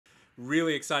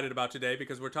really excited about today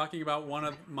because we're talking about one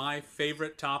of my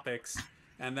favorite topics,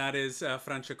 and that is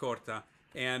Franciacorta.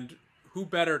 And who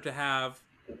better to have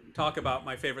talk about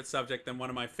my favorite subject than one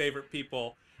of my favorite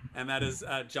people, and that is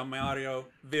Giammario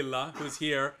Villa, who's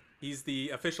here. He's the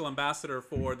official ambassador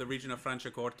for the region of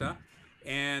Franciacorta.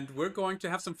 And we're going to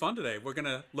have some fun today. We're going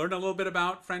to learn a little bit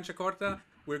about Franciacorta.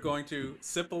 We're going to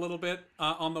sip a little bit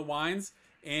on the wines,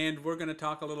 and we're going to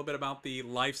talk a little bit about the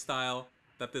lifestyle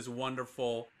that this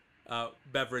wonderful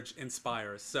beverage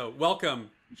inspires. So welcome,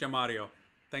 Giammario.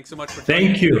 Thanks so much for joining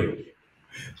Thank you.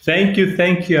 Thank you.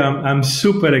 Thank you. I'm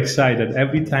super excited.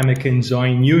 Every time I can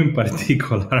join you in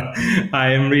particular,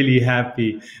 I am really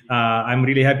happy. I'm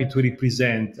really happy to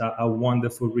represent a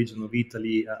wonderful region of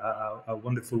Italy, a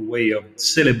wonderful way of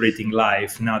celebrating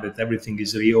life. Now that everything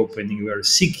is reopening, we are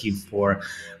seeking for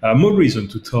more reason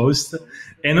to toast.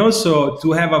 And also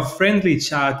to have a friendly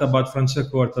chat about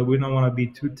Franciacorta. We don't want to be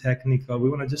too technical. We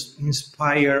want to just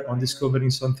inspire on discovering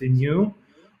something new,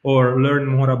 or learn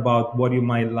more about what you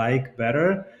might like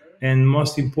better, and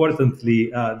most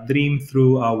importantly, dream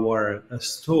through our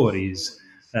stories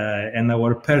and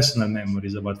our personal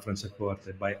memories about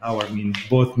Franciacorta. By our, I mean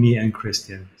both me and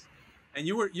Christian. And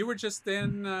you were just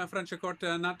in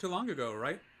Franciacorta not too long ago,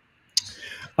 right?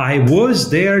 I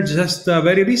was there just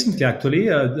very recently, actually,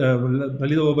 a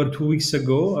little over 2 weeks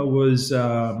ago. I was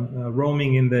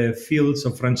roaming in the fields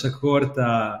of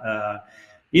Franciacorta.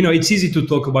 It's easy to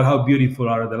talk about how beautiful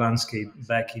are the landscape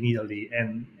back in Italy,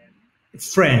 and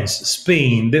France,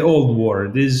 Spain, the old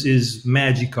world is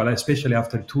magical, especially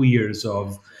after 2 years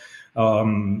of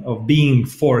being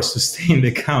forced to stay in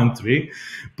the country.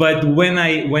 But when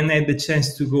I had the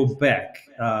chance to go back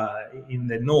in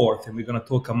the north, and we're going to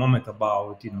talk a moment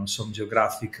about some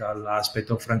geographical aspect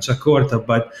of Franciacorta,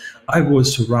 but I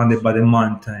was surrounded by the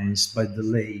mountains, by the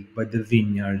lake, by the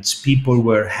vineyards. People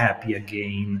were happy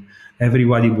again.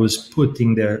 Everybody was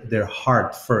putting their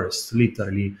heart first,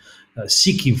 literally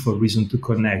seeking for reason to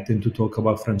connect and to talk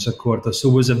about Franciacorta. So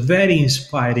it was a very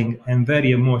inspiring and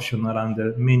very emotional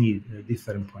under many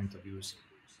different point of views.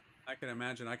 I can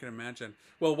imagine. I can imagine.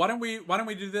 Well, why don't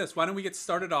we do this? Why don't we get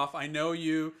started off? I know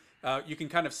you can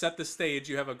kind of set the stage.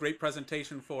 You have a great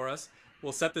presentation for us.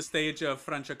 We'll set the stage of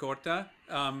Franciacorta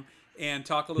and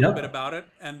talk a little bit about it,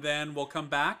 and then we'll come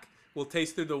back. We'll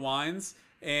taste through the wines,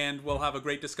 and we'll have a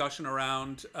great discussion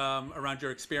around around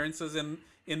your experiences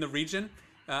in the region,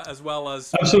 as well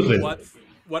as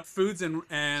what foods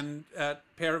and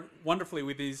pair wonderfully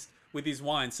with these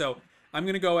wines. So I'm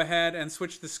going to go ahead and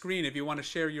switch the screen. If you want to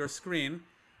share your screen,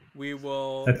 we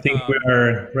will. I think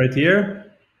we're right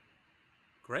here.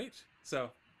 Great. So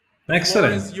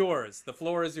excellent. The floor is yours. The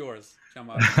floor is yours,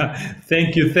 Giammario.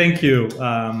 Thank you. Thank you.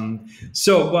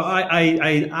 So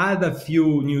I add a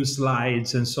few new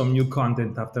slides and some new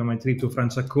content after my trip to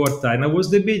Franciacorta, and I was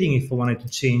debating if I wanted to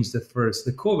change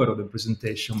the cover of the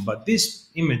presentation, but this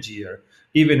image here,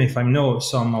 even if I know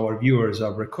some of our viewers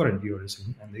are recurrent viewers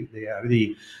and they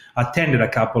already attended a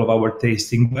couple of our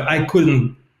tasting, but I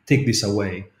couldn't take this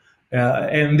away.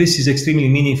 And this is extremely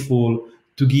meaningful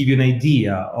to give you an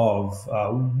idea of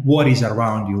what is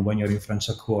around you when you're in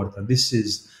Franciacorta. This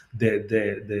is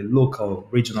the local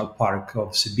regional park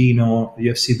of Sebino.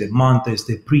 You see the mountains,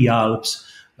 the pre-Alps,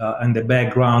 and the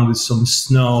background with some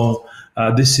snow.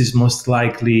 This is most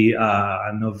likely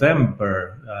a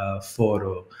November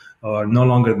photo, or no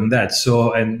longer than that.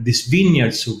 So, and this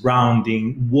vineyard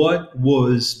surrounding what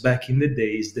was back in the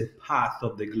days the path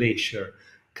of the glacier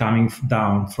coming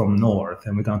down from north,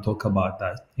 and we're going to talk about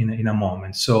that in a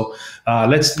moment. So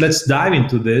let's dive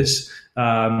into this,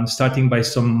 starting by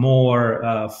some more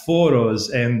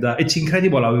photos. And it's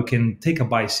incredible how you can take a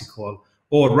bicycle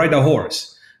or ride a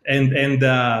horse and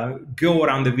go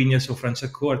around the vineyards of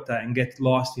Franciacorta and get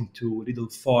lost into little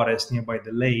forests nearby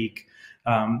the lake.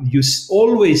 You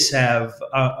always have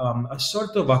a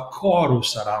sort of a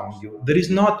chorus around you. There is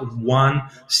not one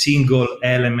single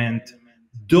element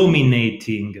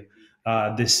dominating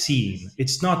the scene.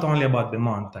 It's not only about the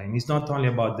mountain. It's not only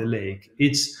about the lake.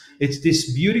 It's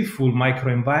this beautiful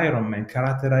microenvironment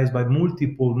characterized by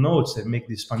multiple notes that make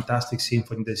this fantastic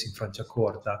symphony that's in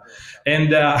Franciacorta.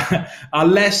 And a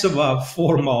less of a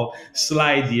formal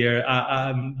slide here.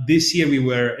 This year we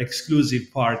were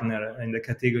exclusive partner in the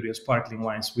category of sparkling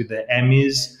wines with the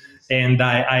Emmys, and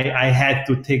I had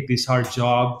to take this hard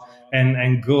job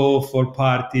and go for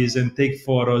parties and take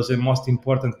photos, and most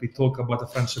importantly, talk about the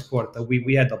Franciacorta.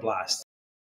 We had a blast.